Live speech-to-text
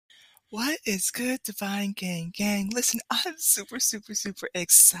What is good, Divine Gang? Listen, I'm super, super, super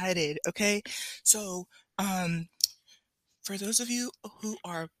excited. Okay, so um, for those of you who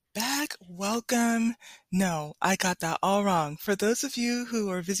are back, welcome. No, I got that all wrong. For those of you who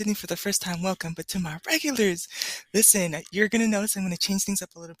are visiting for the first time, welcome. But to my regulars, listen, you're gonna notice I'm gonna change things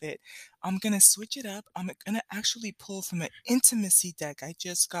up a little bit. I'm gonna switch it up. I'm gonna actually pull from an intimacy deck. I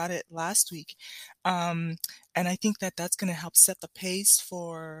just got it last week, um, and I think that that's gonna help set the pace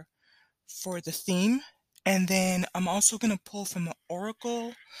for the theme. And then I'm also going to pull from a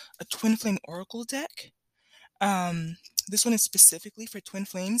twin flame oracle deck. Um, this one is specifically for twin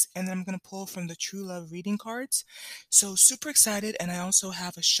flames, and then I'm going to pull from the true love reading cards. So super excited. And I also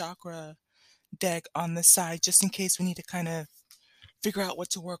have a chakra deck on the side just in case we need to kind of figure out what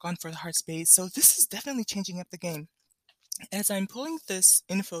to work on for the heart space. So this is definitely changing up the game. As I'm pulling this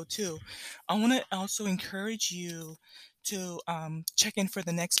info too, I want to also encourage you to check in for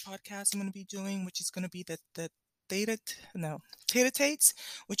the next podcast I'm going to be doing, which is going to be the theta no theta tates,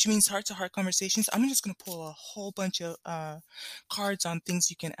 which means heart to heart conversations. I'm just going to pull a whole bunch of cards on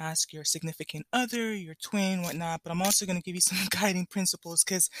things you can ask your significant other, your twin, whatnot. But I'm also going to give you some guiding principles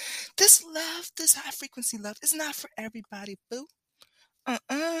because this high frequency love, is not for everybody. Boo.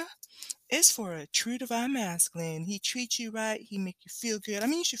 Uh-uh. It's for a true divine masculine. He treats you right. He make you feel good. I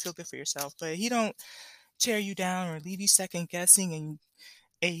mean, you should feel good for yourself, but he don't tear you down or leave you second guessing. And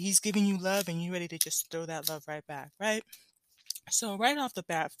he's giving you love, and you ready to just throw that love right back, right? So right off the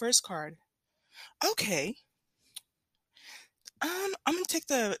bat, first card. Okay. I'm gonna take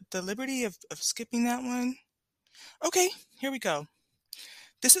the liberty of skipping that one. Okay, here we go.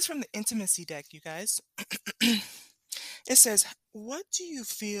 This is from the intimacy deck, you guys. It says, "What do you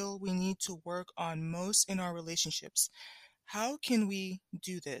feel we need to work on most in our relationships? How can we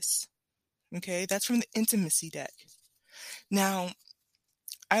do this?" Okay, that's from the intimacy deck. Now,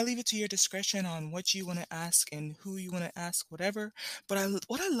 I leave it to your discretion on what you want to ask and who you want to ask, whatever. But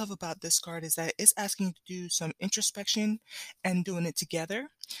what I love about this card is that it's asking you to do some introspection and doing it together.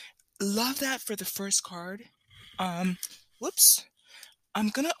 Love that for the first card. Um, whoops. I'm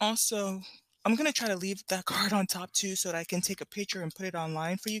gonna also I'm gonna try to leave that card on top too so that I can take a picture and put it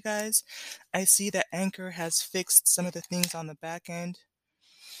online for you guys. I see that Anchor has fixed some of the things on the back end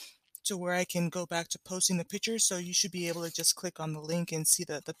to where I can go back to posting the pictures. So you should be able to just click on the link and see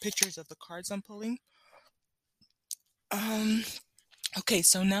the pictures of the cards I'm pulling. Um, okay,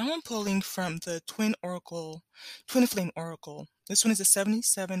 so now I'm pulling from the Twin Flame Oracle. This one is a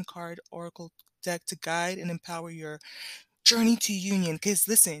 77 card Oracle deck to guide and empower your journey to union. Because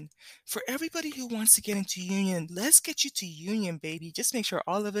listen, for everybody who wants to get into union, let's get you to union, baby. Just make sure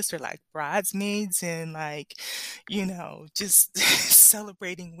all of us are like bridesmaids and like, just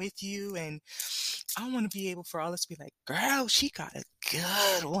celebrating with you. And I want to be able for all us to be like, girl, she got a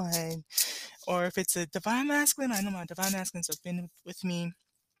good one. Or if it's a divine masculine, I know my divine masculines have been with me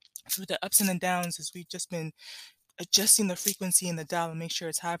through the ups and the downs as we've just been adjusting the frequency in the dial and make sure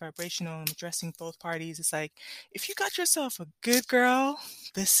it's high vibrational and addressing both parties. It's like, if you got yourself a good girl,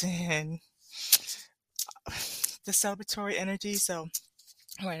 listen, the celebratory energy. So,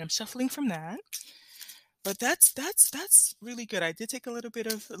 all right, I'm shuffling from that. But that's really good. I did take a little bit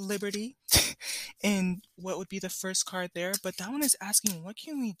of liberty in what would be the first card there, but that one is asking, what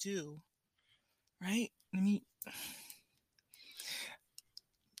can we do? Right?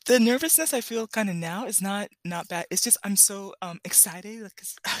 The nervousness I feel kind of now is not bad. It's just I'm so excited, like,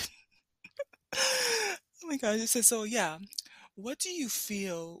 'cause oh my gosh, it says so. Yeah, what do you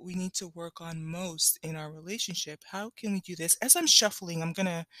feel we need to work on most in our relationship? How can we do this? As I'm shuffling, I'm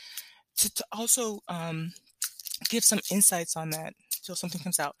gonna to also give some insights on that till something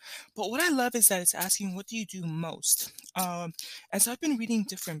comes out. But what I love is that it's asking, what do you do most? As I've been reading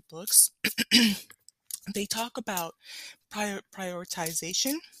different books, they talk about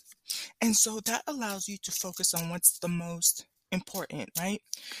prioritization. And so that allows you to focus on what's the most important, right?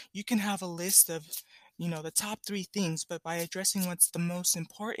 You can have a list of, the top three things, but by addressing what's the most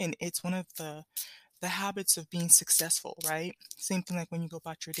important, it's one of the habits of being successful, right? Same thing like when you go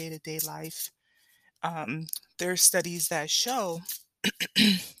about your day-to-day life. Um, there are studies that show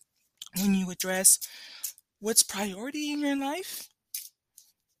when you address what's priority in your life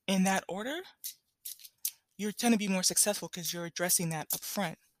in that order, you're tend to be more successful because you're addressing that up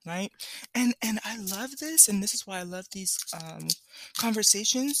front, right? And I love this, and this is why I love these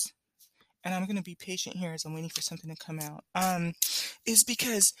conversations. And I'm going to be patient here as I'm waiting for something to come out. Is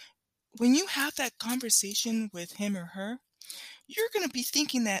because when you have that conversation with him or her, you're going to be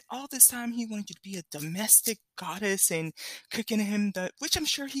thinking that all this time he wanted you to be a domestic goddess and cooking him which I'm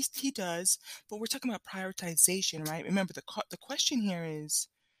sure he does. But we're talking about prioritization, right? Remember the question here is,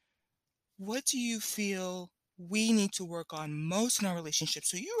 what do you feel we need to work on most in our relationship?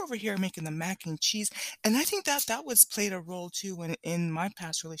 So you're over here making the mac and cheese, and I think that that was played a role too when in my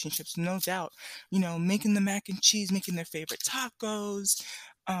past relationships, no doubt. Making the mac and cheese, making their favorite tacos,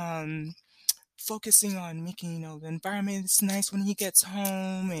 um, focusing on making, the environment is nice when he gets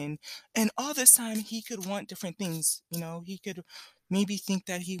home, and all this time he could want different things. He could maybe think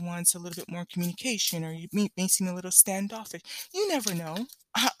that he wants a little bit more communication, or he may seem a little standoffish. You never know.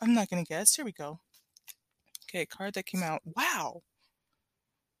 I'm not gonna guess. Here we go. Okay, card that came out. Wow.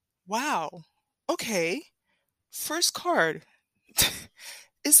 Wow. Okay. First card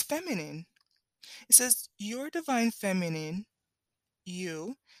is feminine. It says, your divine feminine,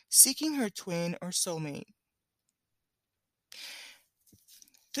 you, seeking her twin or soulmate.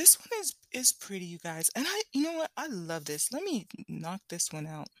 This one is pretty, you guys. And you know what? I love this. Let me knock this one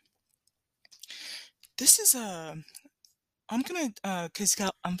out. This is I'm gonna cause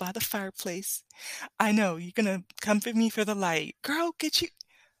I'm by the fireplace. I know you're gonna comfort me for the light. Girl, get you.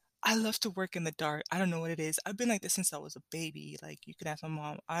 I love to work in the dark. I don't know what it is. I've been like this since I was a baby. Like, you could ask my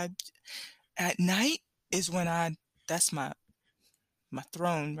mom. I At night is when that's my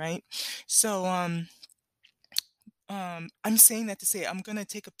throne, right? So I'm saying that to say I'm gonna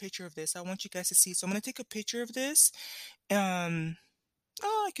take a picture of this. I want you guys to see. So I'm gonna take a picture of this. Um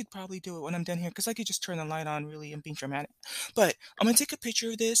Oh, I could probably do it when I'm done here because I could just turn the light on really and being dramatic. But I'm gonna take a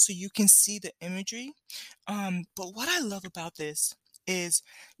picture of this so you can see the imagery. But what I love about this is,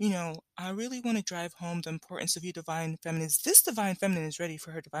 I really want to drive home the importance of you divine feminines. This divine feminine is ready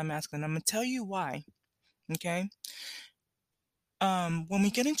for her divine masculine. I'm gonna tell you why. Okay. When we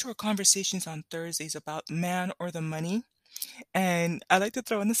get into our conversations on Thursdays about man or the money, and I like to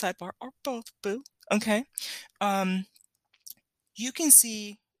throw in the sidebar or both, boo. Okay. Um, you can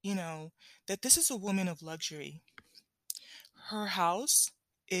see, that this is a woman of luxury. Her house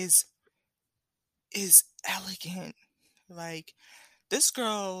is is elegant. Like, this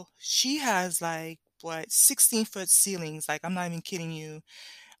girl, she has like what, 16-foot ceilings. Like, I'm not even kidding you.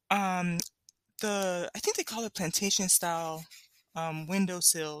 Um, I think they call it plantation style window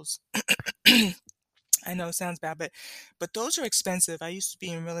sills. I know it sounds bad, but those are expensive. I used to be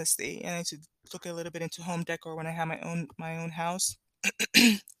in real estate, and I used to look a little bit into home decor when I had my own house.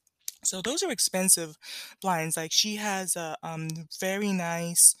 So those are expensive blinds. Like, she has a very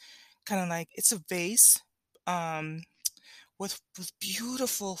nice kind of like, it's a vase um with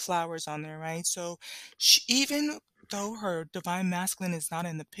beautiful flowers on there, right? So even though her divine masculine is not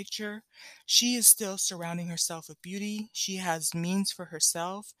in the picture, she is still surrounding herself with beauty. She has means for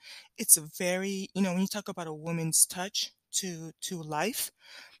herself. It's a very, when you talk about a woman's touch to life,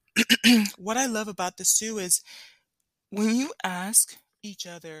 what I love about this too is when you ask each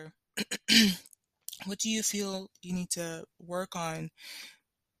other, what do you feel you need to work on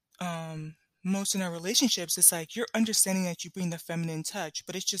um most in our relationships? It's like you're understanding that you bring the feminine touch,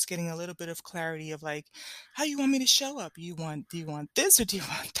 but it's just getting a little bit of clarity of like, how you want me to show up? Do you want this or do you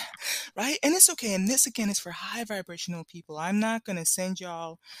want that? Right? And it's okay. And this again is for high vibrational people. I'm not going to send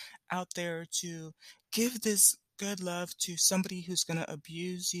y'all out there to give this good love to somebody who's going to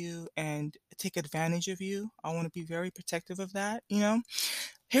abuse you and take advantage of you. I want to be very protective of that.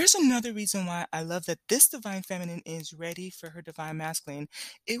 Here's another reason why I love that this divine feminine is ready for her divine masculine.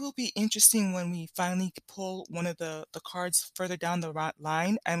 It will be interesting when we finally pull one of the cards further down the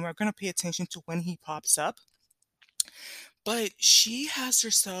line, and we're going to pay attention to when he pops up. But she has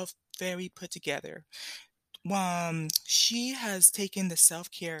herself very put together. She has taken the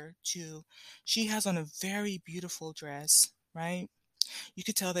self-care she has on a very beautiful dress, right? You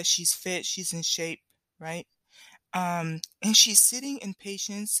could tell that she's fit, she's in shape, right? And she's sitting in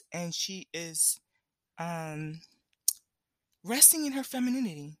patience, and she is um resting in her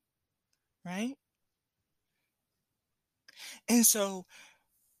femininity, right? And so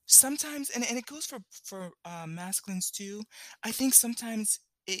sometimes, and it goes for masculines too. I think sometimes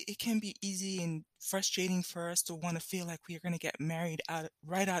it can be easy and frustrating for us to want to feel like we are going to get married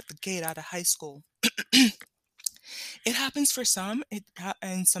right out the gate out of high school. It happens for some,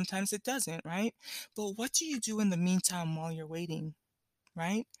 and sometimes it doesn't, right? But what do you do in the meantime while you're waiting,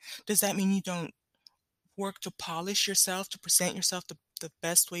 right? Does that mean you don't work to polish yourself, to present yourself the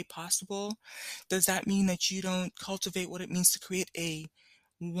best way possible? Does that mean that you don't cultivate what it means to create a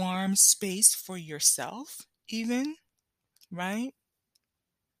warm space for yourself, even, right?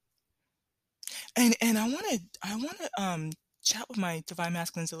 And I want to chat with my divine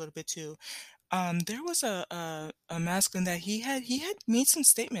masculines a little bit too. There was a masculine that he had made some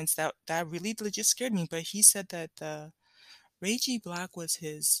statements that really legit scared me, but he said that Reggie Black was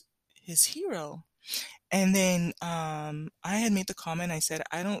his hero. And then I had made the comment. I said,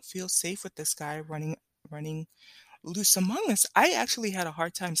 I don't feel safe with this guy running loose among us. I actually had a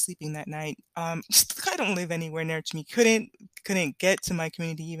hard time sleeping that night. The guy don't live anywhere near to me. Couldn't get to my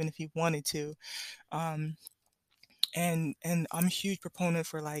community even if he wanted to. Um, and I'm a huge proponent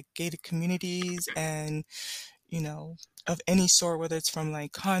for like gated communities and of any sort, whether it's from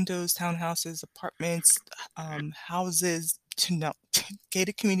like condos, townhouses, apartments, houses to no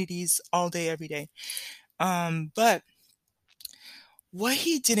gated communities all day, every day. But what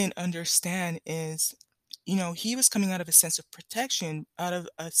he didn't understand is, he was coming out of a sense of protection, out of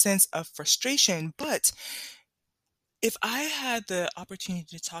a sense of frustration. But if I had the opportunity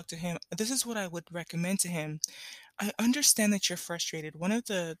to talk to him, this is what I would recommend to him. I understand that you're frustrated. One of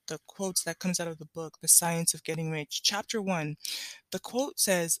the quotes that comes out of the book, The Science of Getting Rich, chapter 1, the quote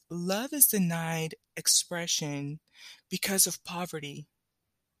says, "Love is denied expression because of poverty,"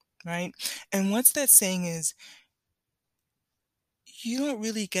 right? And what's that saying is, you don't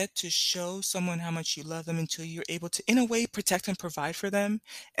really get to show someone how much you love them until you're able to, in a way, protect and provide for them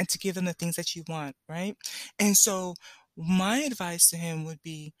and to give them the things that you want, right? And so my advice to him would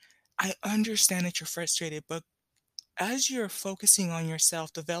be, I understand that you're frustrated, but as you're focusing on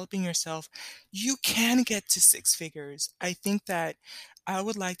yourself, developing yourself, you can get to six figures. I think that I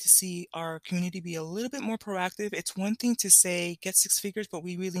would like to see our community be a little bit more proactive. It's one thing to say get six figures, but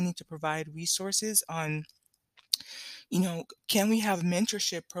we really need to provide resources on, can we have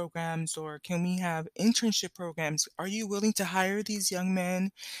mentorship programs or can we have internship programs? Are you willing to hire these young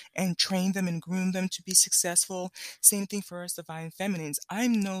men and train them and groom them to be successful? Same thing for us, Divine Feminines.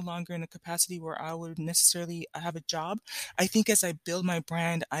 I'm no longer in a capacity where I would necessarily have a job. I think as I build my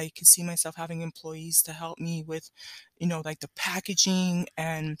brand, I could see myself having employees to help me with, like the packaging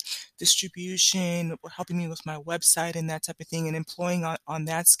and distribution, helping me with my website and that type of thing, and employing on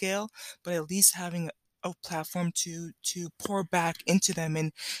that scale, but at least having a platform to pour back into them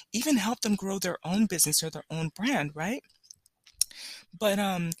and even help them grow their own business or their own brand, right? But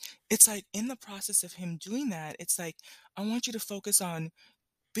it's like in the process of him doing that, it's like I want you to focus on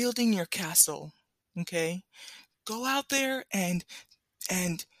building your castle. Okay, go out there and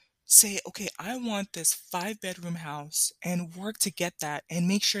say, okay, I want this 5 bedroom house, and work to get that and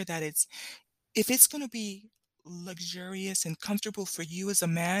make sure that if it's going to be luxurious and comfortable for you as a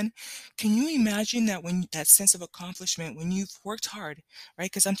man, can you imagine that when that sense of accomplishment, when you've worked hard, right?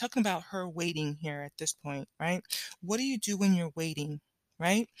 Because I'm talking about her waiting here at this point, right? What do you do when you're waiting,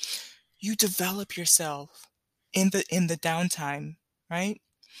 right? You develop yourself in the downtime, right?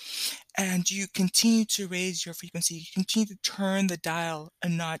 And you continue to raise your frequency. You continue to turn the dial a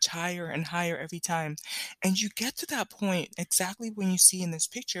notch higher and higher every time. And you get to that point exactly when you see in this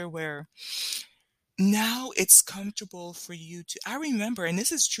picture where now it's comfortable for you to, I remember, and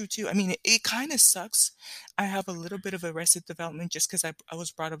this is true too. I mean, it kind of sucks. I have a little bit of arrested development just because I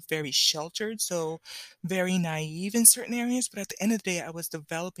was brought up very sheltered, so very naive in certain areas. But at the end of the day, I was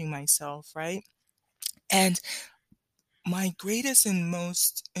developing myself, right? And my greatest and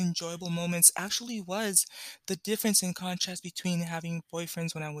most enjoyable moments actually was the difference in contrast between having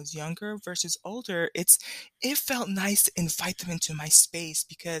boyfriends when I was younger versus older. It felt nice to invite them into my space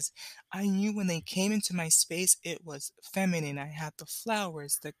because I knew when they came into my space, it was feminine. I had the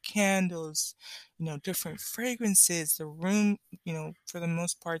flowers, the candles, different fragrances. The room, for the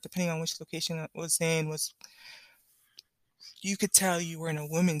most part, depending on which location I was in, you could tell you were in a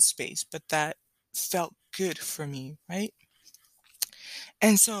women's space, but that felt good for me, right?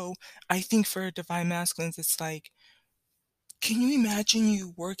 And so I think for divine masculines, it's like, can you imagine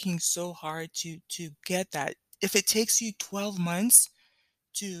you working so hard to get that? If it takes you 12 months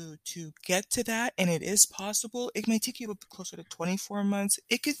to get to that, and it is possible, it may take you a bit closer to 24 months.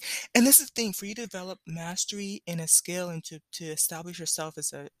 It could, and this is the thing, for you to develop mastery in a skill and to establish yourself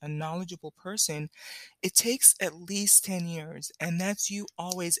as a knowledgeable person, it takes at least 10 years. And that's you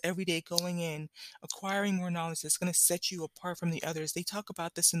always, every day, going in, acquiring more knowledge that's going to set you apart from the others. They talk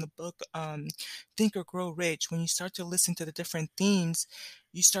about this in the book, Think or Grow Rich. When you start to listen to the different themes,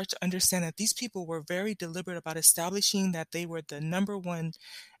 you start to understand that these people were very deliberate about establishing that they were the number one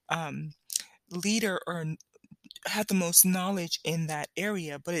um, leader or had the most knowledge in that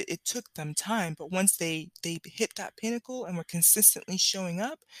area, but it took them time. But once they hit that pinnacle and were consistently showing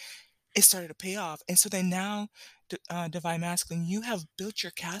up, it started to pay off. And so then now, Divine Masculine, you have built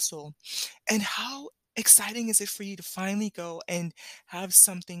your castle. And how exciting is it for you to finally go and have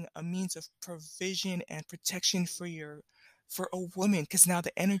something, a means of provision and protection for a woman? Because now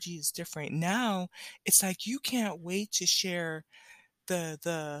the energy is different. Now it's like you can't wait to share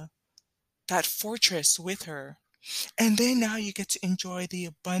the that fortress with her. And then now you get to enjoy the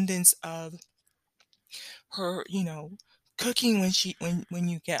abundance of her, cooking when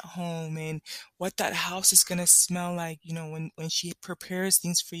you get home, and what that house is gonna smell like, when she prepares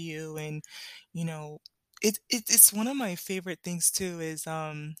things for you. And you know it's one of my favorite things too is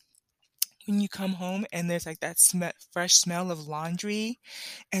when you come home and there's like that fresh smell of laundry,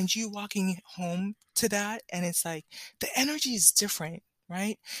 and you walking home to that, and it's like the energy is different,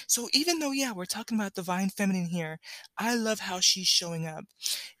 right? So even though, yeah, we're talking about divine feminine here, I love how she's showing up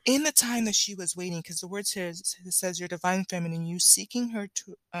in the time that she was waiting, because the word says your divine feminine, you seeking her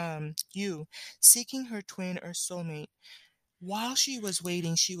twin or soulmate. While she was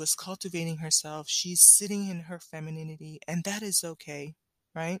waiting, she was cultivating herself. She's sitting in her femininity, and that is okay,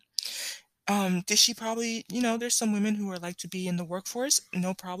 right? Did she probably, there's some women who are like to be in the workforce,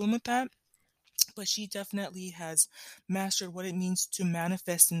 no problem with that. But she definitely has mastered what it means to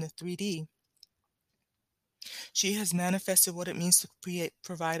manifest in the 3D. She has manifested what it means to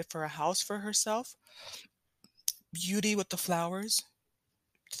provide for a house for herself, beauty with the flowers,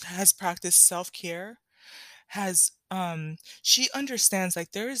 has practiced self-care, she understands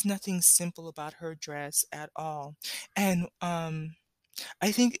like there is nothing simple about her dress at all. And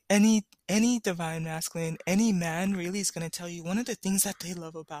I think any divine masculine, any man really is going to tell you one of the things that they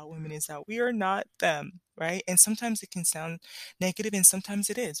love about women is that we are not them, right? And sometimes it can sound negative and sometimes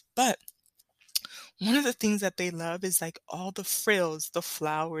it is. But one of the things that they love is like all the frills, the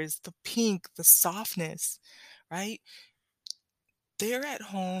flowers, the pink, the softness, right? They're at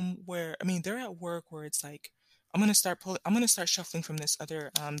home where, I mean, they're at work where it's like, I'm gonna start shuffling from this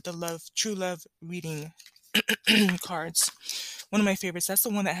other, the true love reading cards. One of my favorites. That's the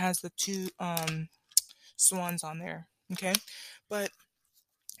one that has the two, swans on there. Okay. But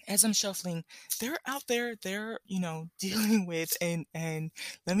as I'm shuffling, they're out there, they're, dealing with, and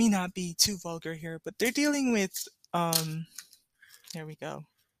let me not be too vulgar here, but they're dealing with, there we go.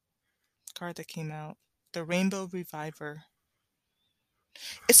 Card that came out. The Rainbow Reviver.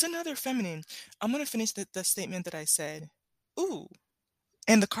 It's another feminine. I'm going to finish the statement that I said. Ooh.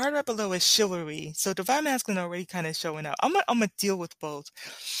 And the card right below is chivalry. So divine masculine already kind of showing up. I'm gonna deal with both.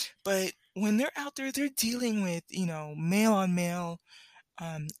 But when they're out there, they're dealing with, male on male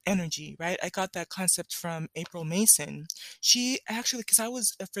energy, right? I got that concept from April Mason. She actually,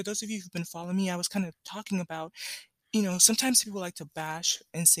 because for those of you who've been following me, I was kind of talking about, sometimes people like to bash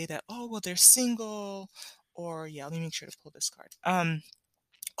and say that, oh, well, they're single, or yeah, let me make sure to pull this card.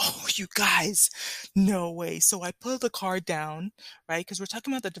 Oh, you guys, no way. So I pulled the card down, right? Because we're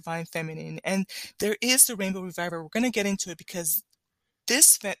talking about the divine feminine, and there is the Rainbow Reviver. We're going to get into it because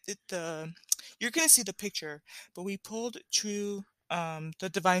you're going to see the picture, but we pulled the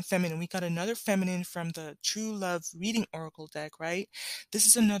divine feminine. We got another feminine from the True Love Reading Oracle deck, right? This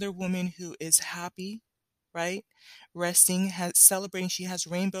is another woman who is happy, right? Resting, celebrating. She has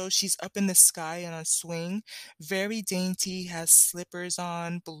rainbows. She's up in the sky on a swing, very dainty, has slippers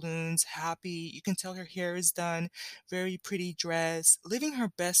on, balloons, happy. You can tell her hair is done, very pretty dress, living her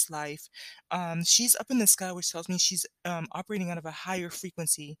best life. She's up in the sky, which tells me she's operating out of a higher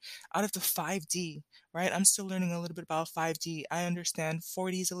frequency, out of the 5D, right? I'm still learning a little bit about 5D. I understand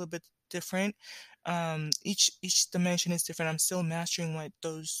 4D is a little bit different. Each dimension is different. I'm still mastering what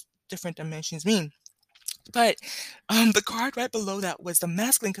those different dimensions mean. But the card right below that was the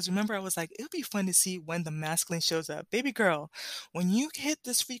masculine, because remember I was like, it'll be fun to see when the masculine shows up. Baby girl, when you hit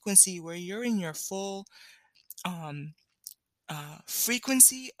this frequency where you're in your full um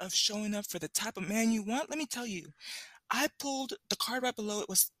frequency of showing up for the type of man you want, let me tell you, I pulled the card right below it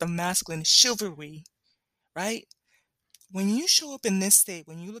was the masculine chivalry, right? When you show up in this state,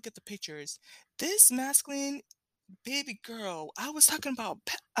 when you look at the pictures, this masculine, baby girl, I was talking about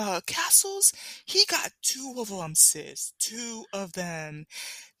castles. He got two of them, sis. Two of them.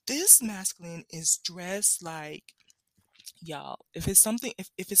 This masculine is dressed like, y'all. If it's something,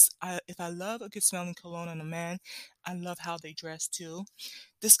 if I love a good smelling cologne on a man, I love how they dress too.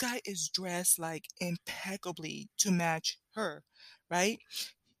 This guy is dressed like impeccably to match her, right?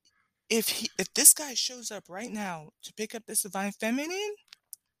 If this guy shows up right now to pick up this divine feminine,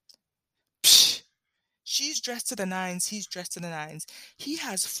 psh, she's dressed to the nines. He's dressed to the nines. He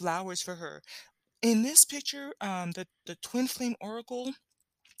has flowers for her. In this picture, the twin flame oracle,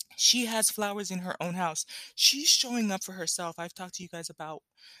 she has flowers in her own house. She's showing up for herself. I've talked to you guys about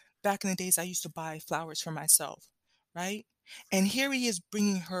back in the days I used to buy flowers for myself, right? And here he is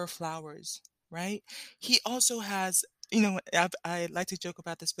bringing her flowers, right? He also has I like to joke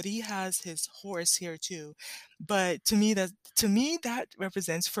about this, but he has his horse here too. But to me that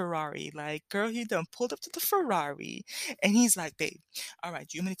represents Ferrari. Like, girl, he done pulled up to the Ferrari, and he's like, "Babe, all right,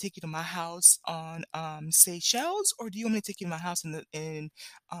 do you want me to take you to my house on Seychelles, or do you want me to take you to my house in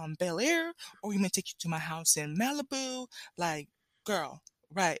Bel Air, or you want me to take you to my house in Malibu? Like, girl,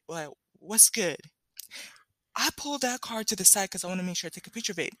 right? Like, what's good?" I pulled that card to the side because I want to make sure I take a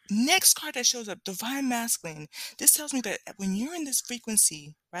picture of it. Next card that shows up, Divine Masculine. This tells me that when you're in this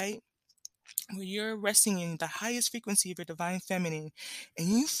frequency, right, where you're resting in the highest frequency of your Divine Feminine, and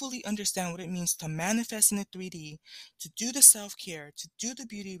you fully understand what it means to manifest in the 3D, to do the self-care, to do the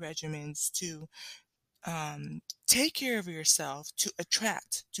beauty regimens, to take care of yourself, to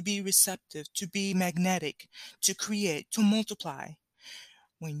attract, to be receptive, to be magnetic, to create, to multiply.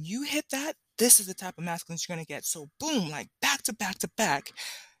 When you hit that, this is the type of masculines you're going to get. So boom, like back to back to back.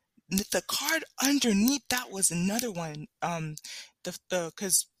 The card underneath that was another one.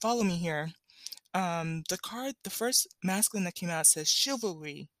 Cause follow me here. The first masculine that came out says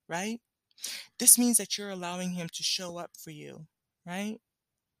chivalry, right? This means that you're allowing him to show up for you, right?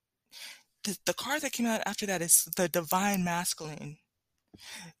 The card that came out after that is the divine masculine.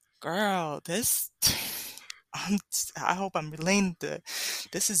 Girl, this, I hope I'm relaying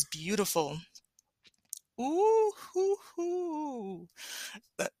this is beautiful. Ooh, hoo, hoo.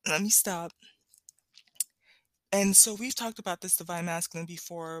 Let me stop. And so we've talked about this divine masculine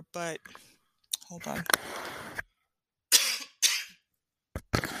before, but hold on.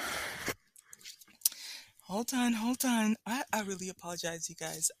 Hold on, hold on. I really apologize, you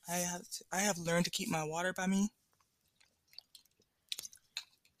guys. I have learned to keep my water by me.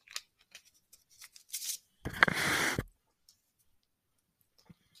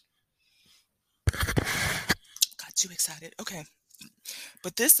 Got too excited. Okay.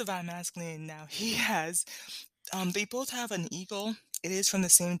 But this divine masculine now, he has they both have an eagle. It is from the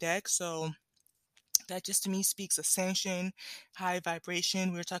same deck, so that just to me speaks ascension, high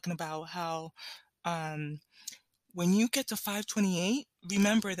vibration. We were talking about how um when you get to 528,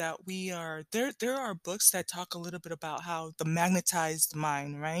 remember that there are books that talk a little bit about how the magnetized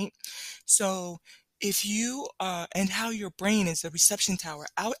mind, right? So if you and how your brain is a reception tower.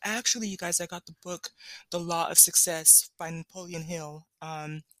 Actually, you guys, I got the book The Law of Success by Napoleon Hill.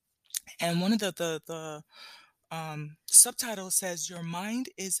 And one of the subtitle says your mind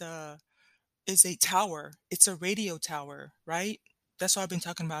is a tower. It's a radio tower, right? That's why I've been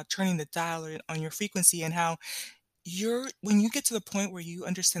talking about turning the dial on your frequency, and how when you get to the point where you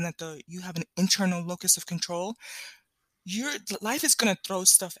understand that you have an internal locus of control, your life is going to throw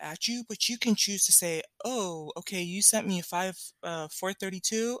stuff at you, but you can choose to say, "Oh, okay, you sent me a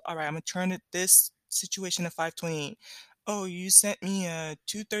 432. All right, I'm gonna turn this situation to 528. Oh, you sent me a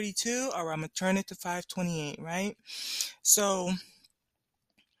 232. All right, I'm gonna turn it to 528, right?" So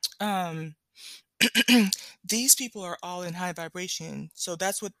um these people are all in high vibration. So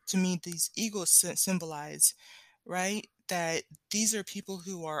that's what, to me, these eagles symbolize, right? That these are people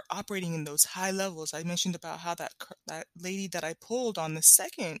who are operating in those high levels. I mentioned about how that lady that I pulled on the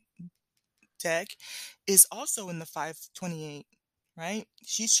second deck is also in the 528, right?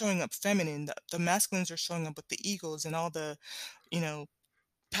 She's showing up feminine. The masculines are showing up with the eagles and all the, you know,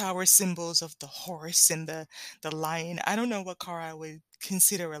 power symbols of the horse and the lion. I don't know what car I would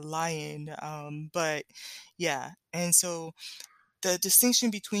consider a lion, but yeah. And so the distinction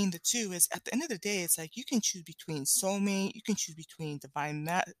between the two is, at the end of the day, it's like you can choose between soulmate, you can choose between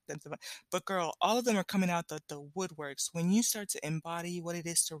but girl, all of them are coming out the woodworks when you start to embody what it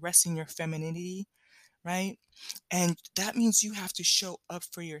is to rest in your femininity, right? And that means you have to show up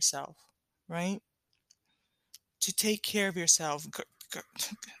for yourself, right? To take care of yourself.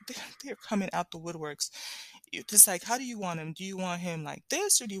 They're coming out the woodworks. It's like, how do you want him? Do you want him like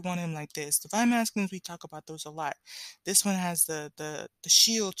this, or do you want him like this? Divine masculines, we talk about those a lot. This one has the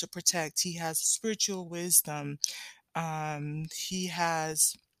shield to protect. He has spiritual wisdom. He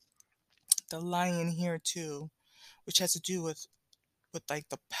has the lion here too, which has to do with like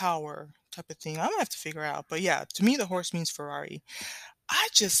the power type of thing. I'm gonna have to figure out. But yeah, to me, the horse means Ferrari. I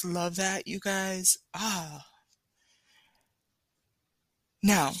just love that, you guys.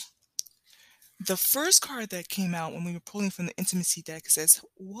 Now, the first card that came out when we were pulling from the intimacy deck says,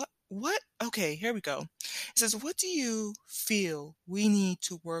 what? Okay, here we go. It says, what do you feel we need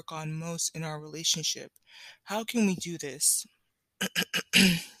to work on most in our relationship? How can we do this?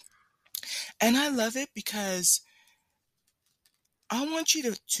 And I love it because I want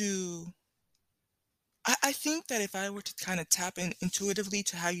you I think that if I were to kind of tap in intuitively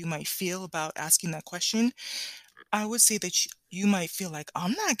to how you might feel about asking that question, I would say that you might feel like,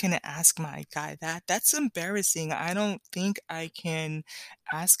 I'm not going to ask my guy that. That's embarrassing. I don't think I can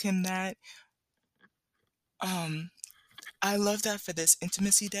ask him that. Um, I love that for this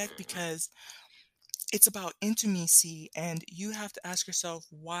intimacy deck because it's about intimacy, and you have to ask yourself,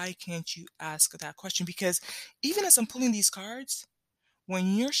 why can't you ask that question? Because even as I'm pulling these cards,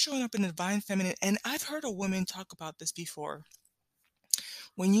 when you're showing up in the divine feminine, and I've heard a woman talk about this before,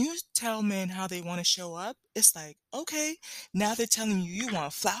 when you tell men how they want to show up, it's like, okay, now they're telling you you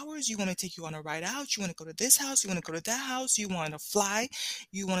want flowers, you want to take you on a ride out, you want to go to this house, you want to go to that house, you want to fly,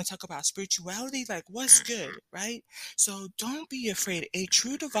 you want to talk about spirituality, like what's good, right? So don't be afraid. A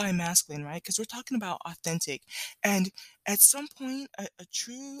true divine masculine, right? Because we're talking about authentic. And at some point, a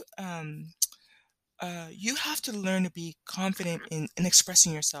true you have to learn to be confident in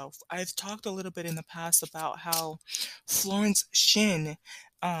expressing yourself. I've talked a little bit in the past about how Florence Shin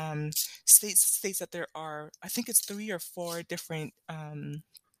um, states that there are, I think it's 3 or 4 different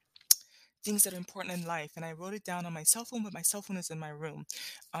things that are important in life, and I wrote it down on my cell phone, but my cell phone is in my room.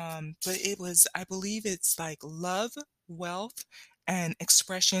 But it was, I believe it's like love, wealth, and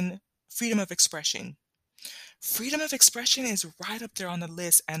expression, freedom of expression. Freedom of expression is right up there on the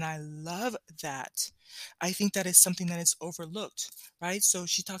list, and I love that. I think that is something that is overlooked, right? So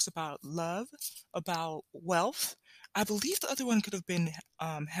she talks about love, about wealth. I believe the other one could have been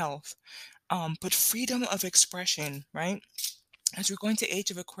health, but freedom of expression, right? As we're going to Age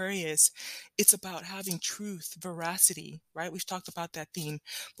of Aquarius, it's about having truth, veracity, right? We've talked about that theme.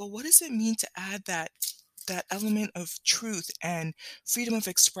 But what does it mean to add that element of truth and freedom of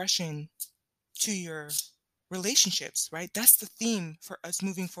expression to your relationships, right? That's the theme for us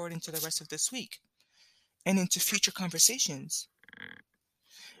moving forward into the rest of this week and into future conversations.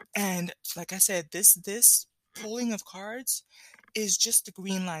 And like I said, this pulling of cards is just the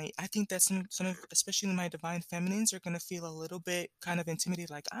green light. I think that some of, especially my divine feminines, are going to feel a little bit kind of intimidated,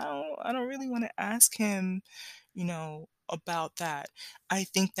 like I don't really want to ask him, about that. I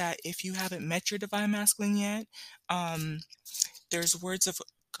think that if you haven't met your divine masculine yet, there's words of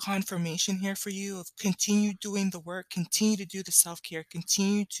confirmation here for you of continue doing the work, continue to do the self-care,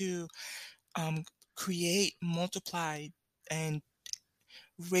 continue to um, create, multiply, and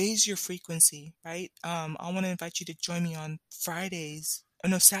raise your frequency, right? I want to invite you to join me on Fridays. Oh,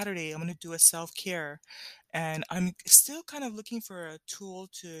 no, Saturday. I'm going to do a self-care, and I'm still kind of looking for a tool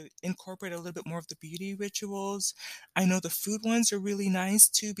to incorporate a little bit more of the beauty rituals. I know the food ones are really nice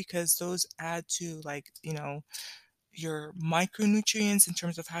too because those add to, like, your micronutrients in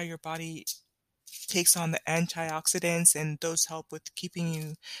terms of how your body takes on the antioxidants, and those help with keeping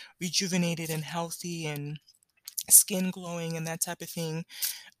you rejuvenated and healthy and skin glowing and that type of thing.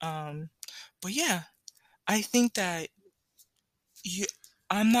 Um, but yeah, I think that you,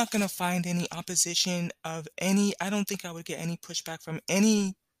 I'm not going to find any opposition of any, I don't think I would get any pushback from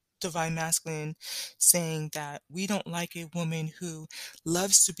any divine masculine saying that we don't like a woman who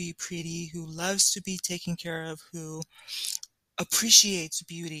loves to be pretty, who loves to be taken care of, who appreciates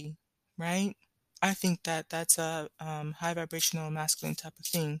beauty, right? I think that that's a high vibrational masculine type of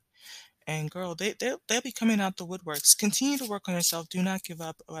thing. And girl, they'll be coming out the woodworks. Continue to work on yourself. Do not give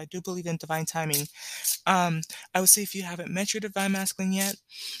up. Oh, I do believe in divine timing. Um, I would say if you haven't met your divine masculine yet,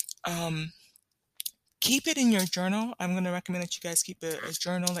 um, keep it in your journal. I'm going to recommend that you guys keep a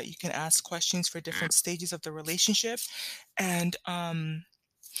journal that you can ask questions for different stages of the relationship. And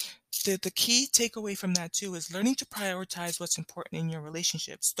the key takeaway from that too is learning to prioritize what's important in your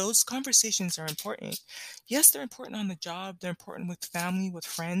relationships. Those conversations are important. Yes, they're important on the job. They're important with family, with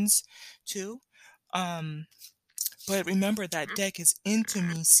friends too. Um, but remember that deck is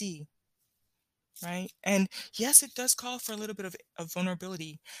intimacy, right? And yes, it does call for a little bit of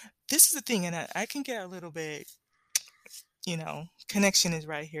vulnerability. This is the thing, and I can get a little bit, connection is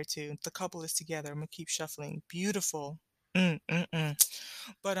right here too. The couple is together. I'm gonna keep shuffling. Beautiful.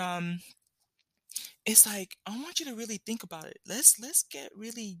 But it's like I want you to really think about it. Let's get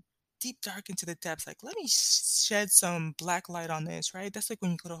really deep dark into the depths. Like let me shed some black light on this, right? That's like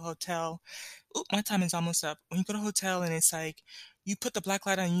when you go to a hotel. Oop, my time is almost up. When you go to a hotel and it's like you put the black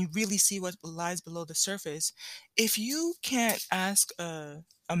light on and you really see what lies below the surface. If you can't ask a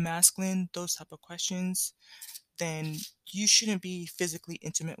masculine those type of questions, then you shouldn't be physically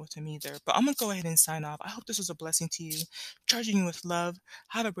intimate with him either. But I'm gonna go ahead and sign off. I hope this was a blessing to you. Charging you with love,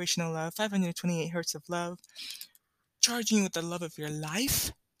 high vibrational love, 528 hertz of love, charging you with the love of your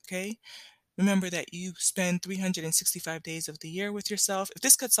life. Okay. Remember that you spend 365 days of the year with yourself. If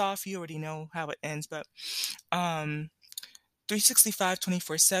this cuts off, you already know how it ends, but 365,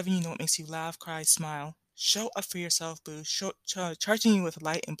 24/7, you know what makes you laugh, cry, smile. Show up for yourself, boo. Charging you with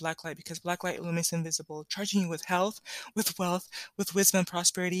light and black light because black light illuminates invisible. Charging you with health, with wealth, with wisdom and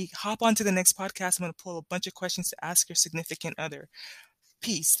prosperity. Hop on to the next podcast. I'm going to pull a bunch of questions to ask your significant other.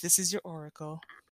 Peace. This is your Oracle.